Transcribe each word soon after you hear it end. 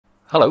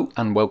Hello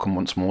and welcome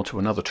once more to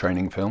another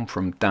training film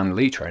from Dan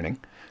Lee Training.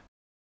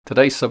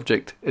 Today's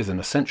subject is an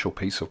essential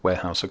piece of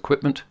warehouse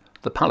equipment,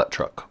 the pallet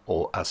truck,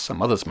 or as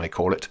some others may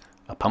call it,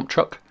 a pump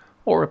truck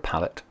or a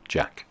pallet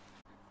jack.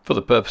 For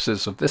the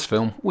purposes of this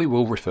film, we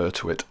will refer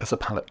to it as a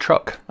pallet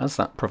truck, as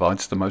that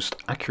provides the most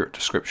accurate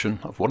description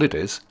of what it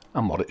is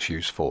and what it's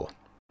used for.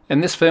 In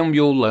this film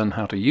you'll learn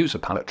how to use a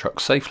pallet truck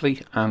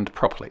safely and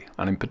properly,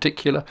 and in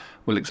particular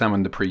we'll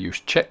examine the pre-use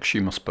checks you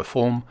must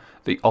perform,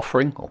 the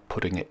offering or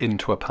putting it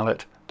into a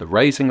pallet, the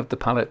raising of the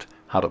pallet,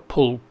 how to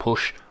pull,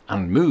 push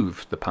and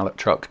move the pallet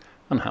truck,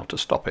 and how to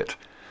stop it.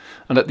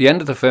 And at the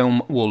end of the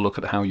film we'll look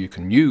at how you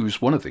can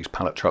use one of these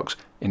pallet trucks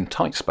in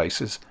tight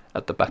spaces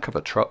at the back of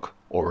a truck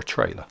or a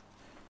trailer.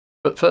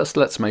 But first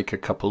let's make a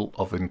couple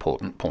of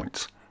important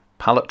points.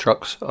 Pallet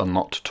trucks are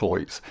not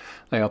toys.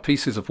 They are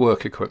pieces of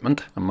work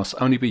equipment and must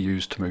only be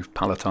used to move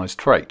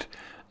palletized freight.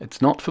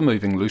 It's not for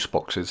moving loose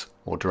boxes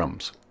or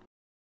drums.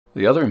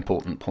 The other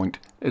important point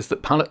is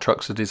that pallet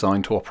trucks are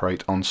designed to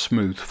operate on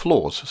smooth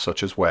floors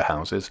such as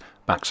warehouses,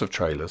 backs of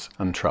trailers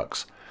and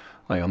trucks.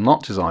 They are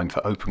not designed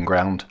for open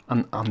ground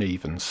and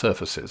uneven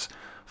surfaces.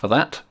 For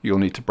that you'll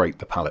need to break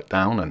the pallet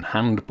down and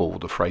handball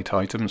the freight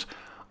items,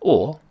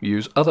 or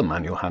use other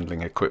manual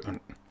handling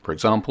equipment. For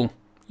example,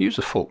 use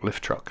a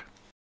forklift truck.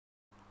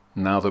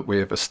 Now that we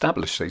have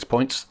established these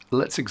points,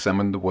 let's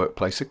examine the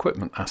workplace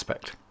equipment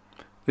aspect.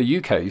 The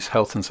UK's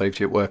Health and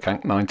Safety at Work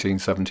Act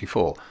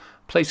 1974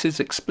 places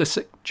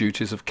explicit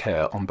duties of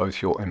care on both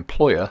your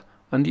employer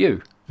and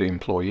you, the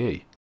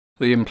employee.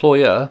 The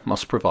employer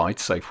must provide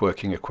safe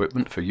working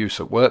equipment for use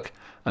at work,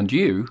 and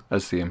you,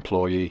 as the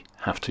employee,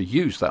 have to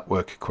use that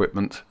work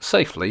equipment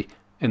safely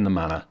in the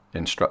manner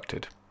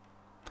instructed.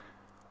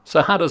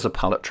 So how does a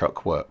pallet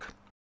truck work?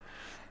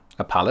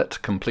 A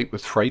pallet, complete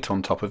with freight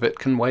on top of it,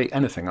 can weigh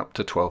anything up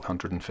to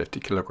 1,250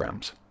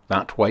 kilograms.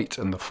 That weight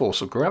and the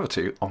force of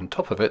gravity on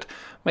top of it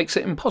makes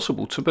it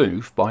impossible to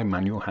move by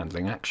manual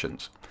handling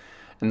actions.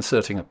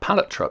 Inserting a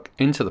pallet truck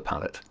into the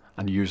pallet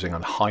and using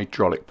a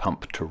hydraulic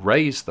pump to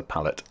raise the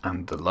pallet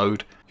and the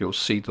load, you'll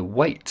see the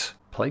weight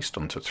placed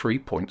onto 3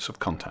 points of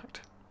contact: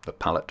 the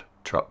pallet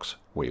truck's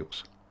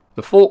wheels.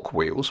 The fork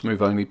wheels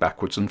move only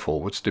backwards and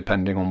forwards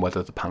depending on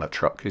whether the pallet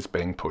truck is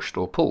being pushed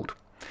or pulled.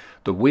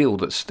 The wheel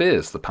that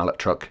steers the pallet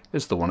truck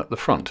is the one at the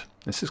front.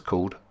 This is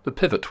called the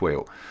pivot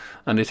wheel,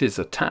 and it is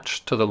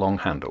attached to the long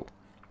handle.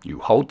 You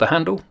hold the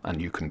handle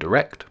and you can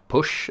direct,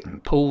 push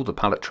and pull the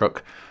pallet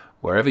truck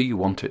wherever you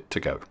want it to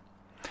go.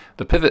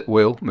 The pivot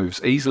wheel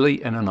moves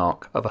easily in an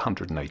arc of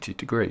 180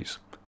 degrees.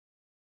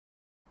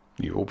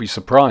 You will be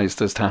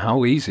surprised as to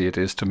how easy it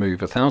is to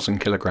move 1,000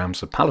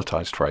 kilograms of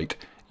palletized freight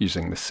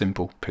using this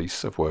simple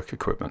piece of work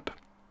equipment.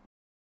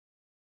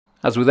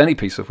 As with any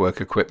piece of work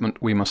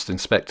equipment, we must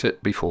inspect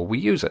it before we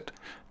use it,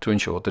 to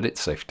ensure that it's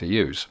safe to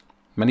use.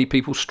 Many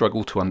people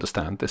struggle to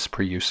understand this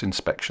pre-use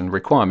inspection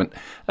requirement,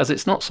 as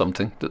it's not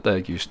something that they're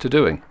used to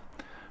doing.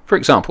 For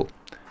example,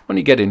 when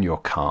you get in your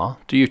car,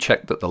 do you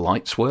check that the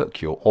lights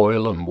work, your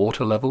oil and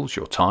water levels,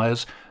 your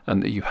tyres,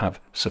 and that you have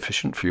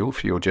sufficient fuel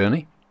for your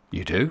journey?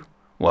 You do?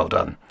 Well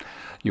done.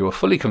 You are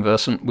fully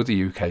conversant with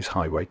the UK's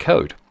highway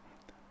code.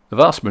 The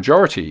vast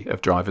majority of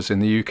drivers in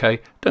the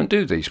UK don't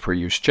do these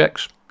pre-use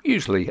checks,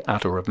 usually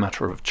out of a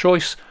matter of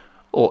choice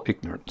or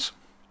ignorance.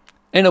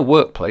 In a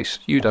workplace,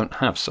 you don't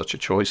have such a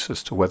choice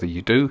as to whether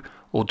you do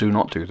or do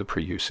not do the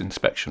pre-use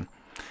inspection.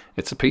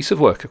 It's a piece of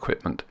work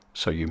equipment,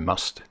 so you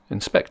must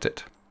inspect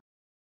it.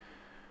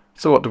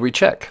 So what do we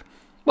check?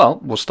 Well,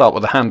 we'll start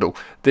with the handle.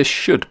 This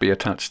should be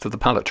attached to the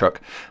pallet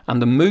truck,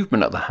 and the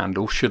movement of the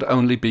handle should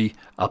only be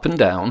up and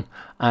down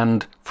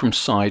and from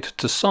side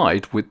to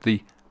side, with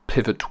the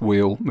pivot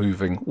wheel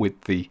moving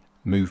with the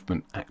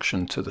movement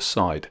action to the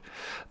side.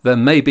 There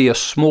may be a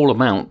small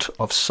amount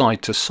of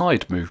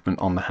side-to-side movement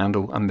on the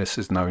handle, and this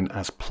is known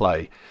as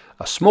play.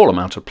 A small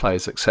amount of play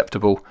is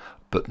acceptable,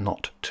 but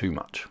not too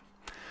much.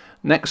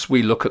 Next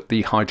we look at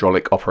the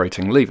hydraulic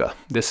operating lever.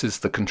 This is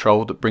the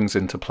control that brings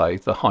into play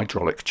the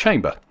hydraulic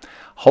chamber.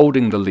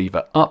 Holding the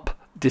lever up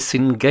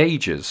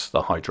disengages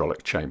the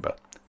hydraulic chamber.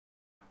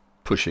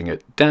 Pushing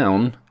it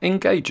down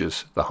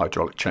engages the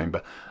hydraulic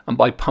chamber, and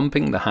by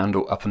pumping the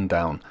handle up and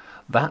down,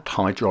 that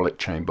hydraulic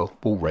chamber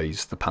will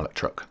raise the pallet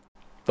truck.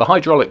 The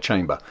hydraulic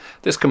chamber.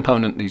 This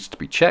component needs to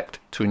be checked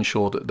to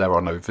ensure that there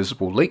are no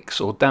visible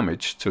leaks or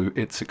damage to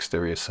its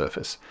exterior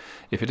surface.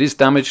 If it is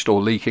damaged or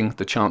leaking,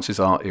 the chances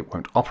are it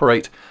won't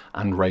operate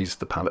and raise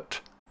the pallet.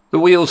 The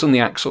wheels and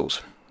the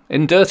axles.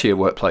 In dirtier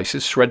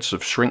workplaces, shreds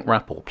of shrink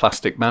wrap or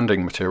plastic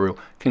banding material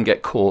can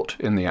get caught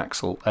in the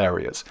axle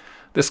areas.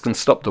 This can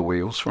stop the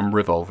wheels from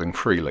revolving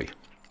freely.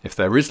 If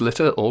there is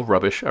litter or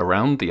rubbish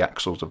around the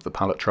axles of the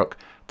pallet truck,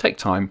 take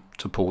time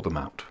to pull them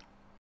out.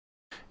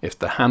 If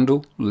the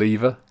handle,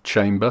 lever,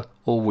 chamber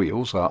or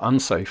wheels are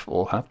unsafe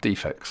or have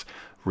defects,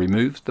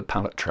 remove the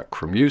pallet truck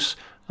from use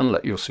and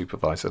let your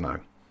supervisor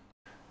know.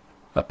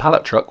 A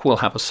pallet truck will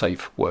have a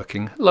safe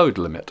working load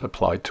limit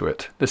applied to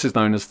it. This is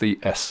known as the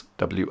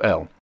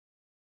SWL.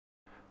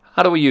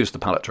 How do we use the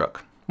pallet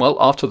truck? Well,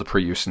 after the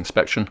pre-use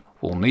inspection,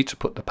 we'll need to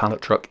put the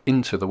pallet truck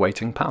into the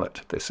waiting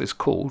pallet. This is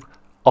called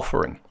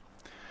offering.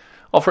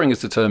 Offering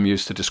is the term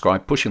used to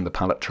describe pushing the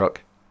pallet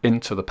truck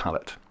into the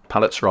pallet.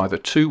 Pallets are either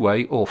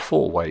two-way or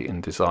four-way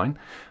in design,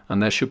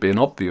 and there should be an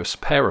obvious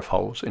pair of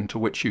holes into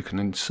which you can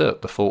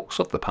insert the forks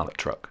of the pallet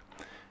truck.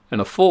 In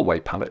a four-way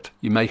pallet,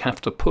 you may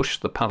have to push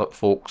the pallet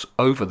forks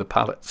over the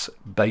pallet's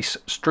base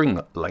string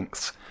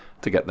lengths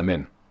to get them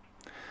in.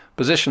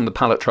 Position the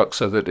pallet truck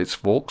so that its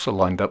forks are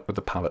lined up with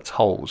the pallet's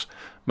holes.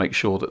 Make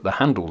sure that the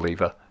handle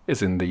lever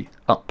is in the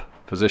up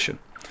position.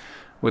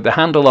 With the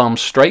handle arm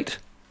straight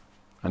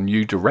and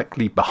you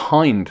directly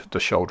behind the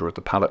shoulder of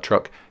the pallet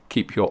truck,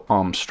 keep your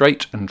arms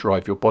straight and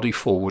drive your body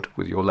forward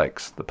with your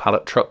legs. The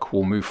pallet truck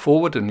will move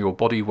forward and your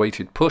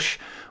body-weighted push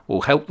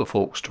will help the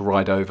forks to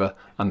ride over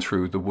and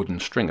through the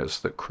wooden stringers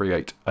that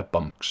create a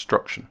bump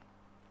obstruction.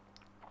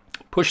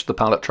 Push the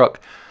pallet truck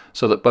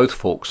so that both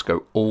forks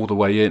go all the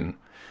way in.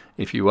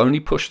 If you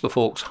only push the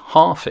forks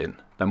half in,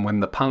 then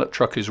when the pallet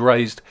truck is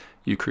raised,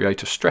 you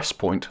create a stress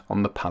point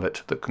on the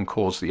pallet that can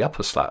cause the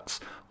upper slats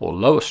or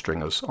lower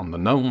stringers on the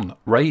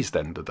non-raised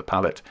end of the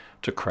pallet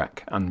to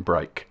crack and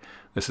break.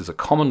 This is a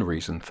common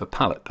reason for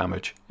pallet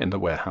damage in the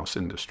warehouse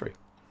industry.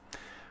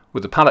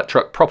 With the pallet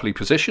truck properly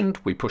positioned,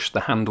 we push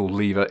the handle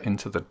lever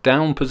into the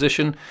down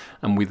position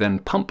and we then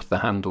pump the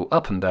handle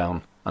up and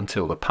down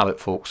until the pallet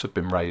forks have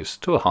been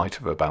raised to a height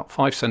of about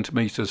 5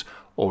 centimeters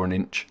or an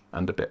inch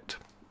and a bit.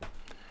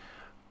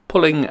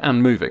 Pulling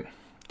and moving.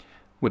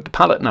 With the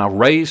pallet now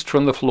raised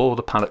from the floor,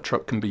 the pallet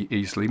truck can be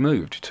easily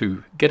moved.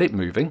 To get it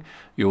moving,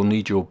 you'll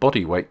need your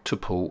body weight to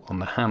pull on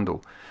the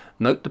handle.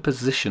 Note the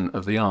position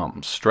of the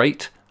arms,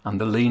 straight, and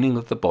the leaning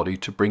of the body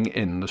to bring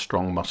in the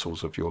strong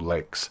muscles of your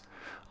legs.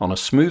 On a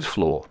smooth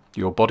floor,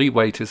 your body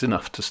weight is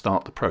enough to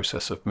start the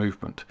process of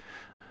movement.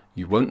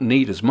 You won't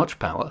need as much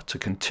power to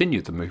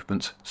continue the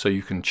movements, so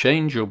you can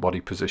change your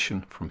body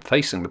position from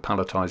facing the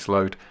palletized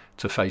load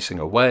to facing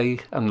away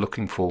and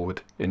looking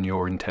forward in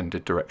your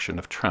intended direction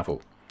of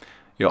travel.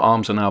 Your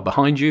arms are now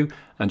behind you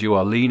and you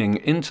are leaning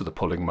into the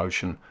pulling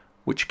motion,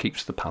 which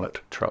keeps the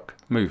pallet truck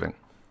moving.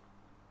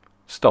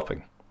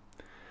 Stopping.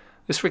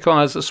 This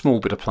requires a small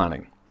bit of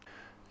planning.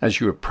 As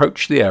you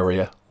approach the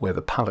area where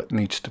the pallet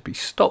needs to be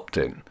stopped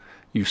in,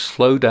 you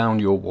slow down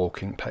your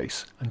walking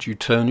pace and you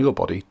turn your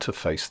body to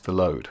face the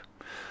load.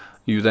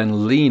 You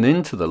then lean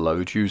into the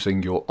load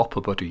using your upper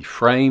body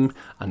frame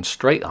and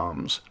straight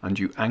arms, and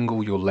you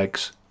angle your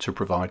legs to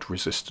provide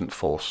resistant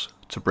force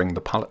to bring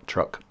the pallet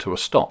truck to a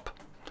stop.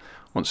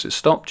 Once it's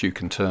stopped, you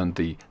can turn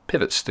the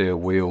pivot steer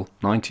wheel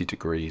 90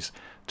 degrees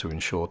to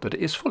ensure that it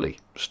is fully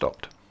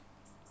stopped.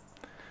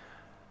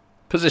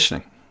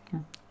 Positioning.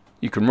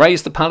 You can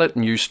raise the pallet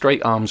and use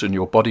straight arms and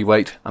your body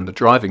weight and the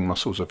driving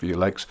muscles of your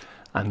legs,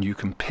 and you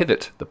can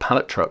pivot the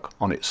pallet truck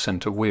on its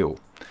center wheel.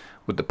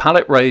 With the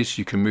pallet raised,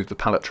 you can move the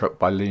pallet truck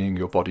by leaning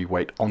your body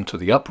weight onto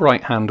the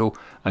upright handle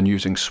and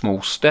using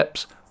small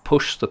steps,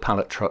 push the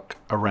pallet truck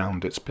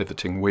around its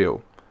pivoting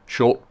wheel.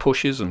 Short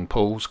pushes and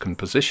pulls can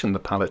position the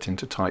pallet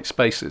into tight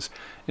spaces,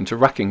 into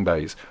racking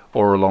bays,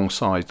 or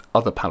alongside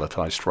other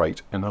palletized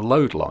freight in a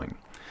load line.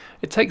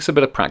 It takes a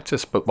bit of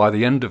practice, but by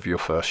the end of your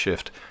first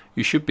shift,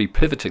 you should be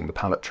pivoting the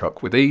pallet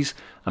truck with ease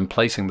and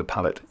placing the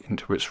pallet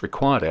into its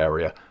required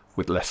area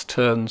with less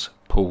turns,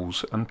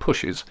 pulls and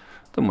pushes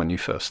than when you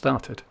first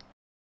started.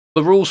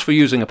 The rules for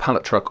using a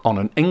pallet truck on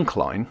an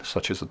incline,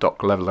 such as a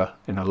dock leveler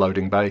in a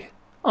loading bay,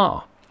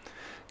 are: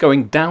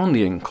 going down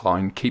the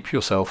incline, keep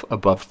yourself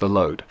above the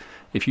load.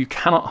 If you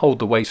cannot hold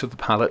the weight of the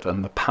pallet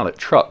and the pallet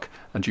truck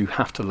and you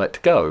have to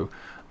let go,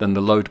 then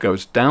the load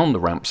goes down the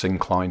ramp's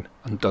incline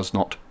and does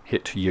not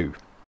hit you.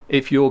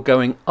 If you're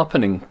going up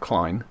an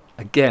incline,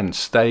 again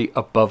stay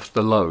above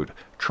the load.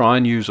 Try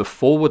and use a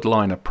forward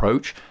line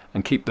approach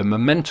and keep the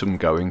momentum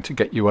going to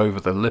get you over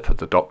the lip of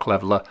the dock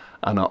leveler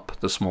and up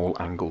the small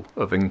angle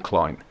of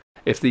incline.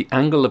 If the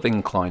angle of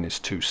incline is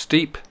too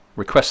steep,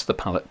 request the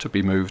pallet to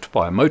be moved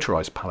by a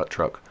motorized pallet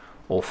truck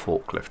or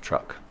forklift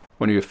truck.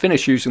 When you have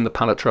finished using the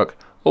pallet truck,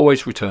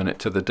 always return it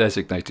to the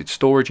designated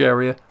storage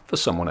area for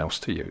someone else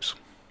to use.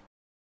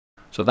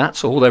 So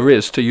that's all there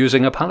is to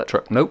using a pallet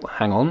truck. Nope,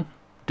 hang on.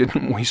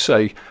 Didn't we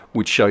say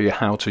we'd show you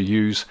how to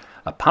use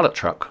a pallet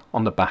truck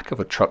on the back of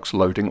a truck's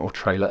loading or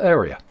trailer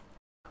area?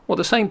 Well,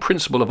 the same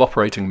principle of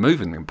operating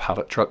moving in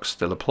pallet trucks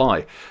still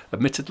apply.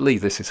 Admittedly,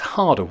 this is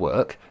harder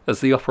work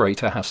as the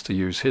operator has to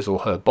use his or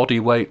her body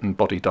weight and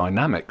body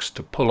dynamics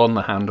to pull on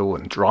the handle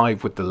and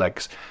drive with the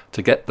legs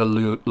to get the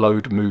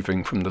load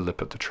moving from the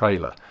lip of the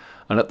trailer.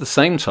 And at the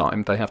same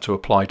time, they have to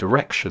apply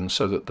direction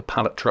so that the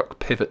pallet truck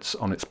pivots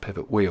on its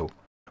pivot wheel.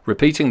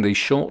 Repeating these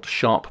short,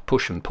 sharp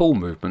push and pull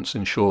movements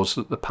ensures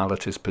that the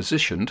pallet is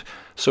positioned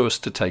so as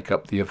to take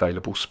up the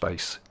available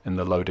space in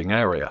the loading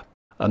area.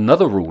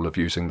 Another rule of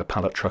using the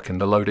pallet truck in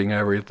the loading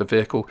area of the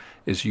vehicle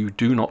is you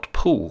do not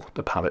pull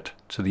the pallet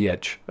to the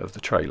edge of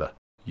the trailer.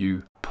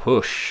 You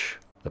push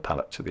the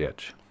pallet to the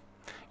edge.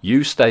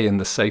 You stay in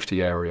the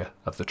safety area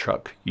of the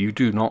truck. You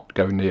do not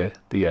go near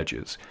the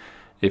edges.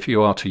 If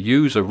you are to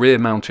use a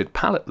rear-mounted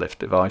pallet lift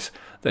device,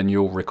 then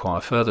you'll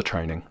require further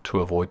training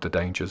to avoid the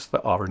dangers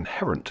that are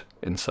inherent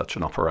in such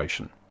an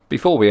operation.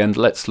 Before we end,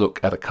 let's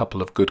look at a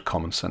couple of good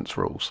common sense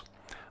rules.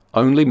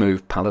 Only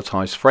move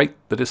palletized freight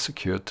that is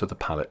secured to the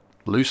pallet.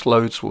 Loose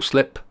loads will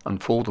slip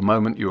and fall the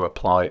moment you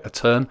apply a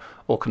turn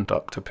or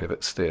conduct a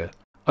pivot steer.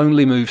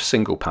 Only move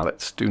single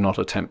pallets. Do not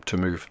attempt to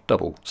move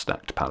double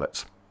stacked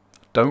pallets.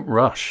 Don't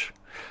rush.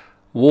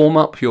 Warm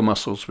up your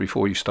muscles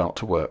before you start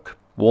to work.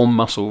 Warm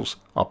muscles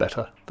are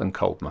better than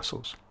cold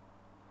muscles.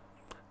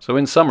 So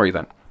in summary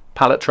then,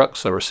 pallet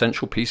trucks are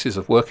essential pieces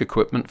of work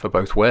equipment for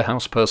both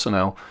warehouse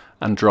personnel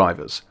and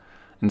drivers.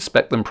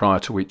 Inspect them prior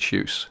to each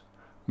use.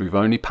 Move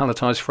only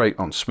palletized freight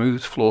on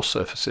smooth floor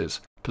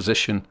surfaces.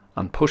 Position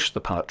and push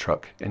the pallet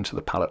truck into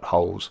the pallet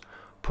holes.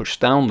 Push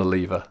down the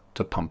lever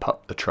to pump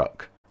up the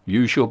truck.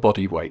 Use your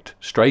body weight,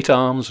 straight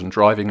arms and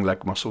driving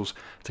leg muscles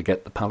to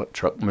get the pallet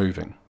truck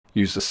moving.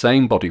 Use the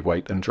same body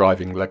weight and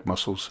driving leg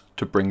muscles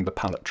to bring the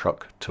pallet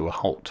truck to a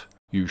halt.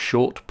 Use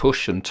short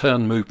push and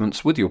turn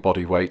movements with your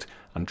body weight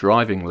and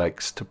driving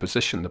legs to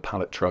position the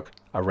pallet truck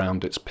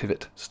around its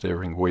pivot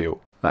steering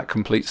wheel. That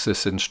completes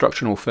this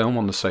instructional film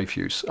on the safe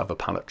use of a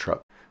pallet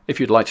truck. If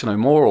you'd like to know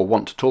more or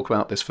want to talk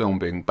about this film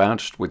being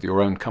badged with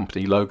your own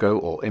company logo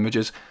or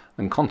images,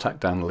 then contact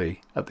Dan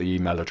Lee at the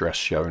email address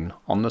shown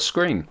on the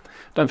screen.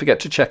 Don't forget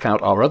to check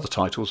out our other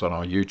titles on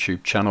our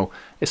YouTube channel,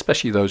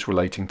 especially those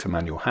relating to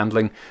manual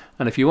handling.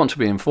 And if you want to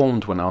be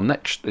informed when our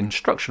next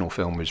instructional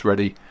film is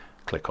ready,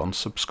 click on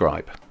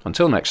subscribe.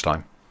 Until next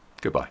time,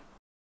 goodbye.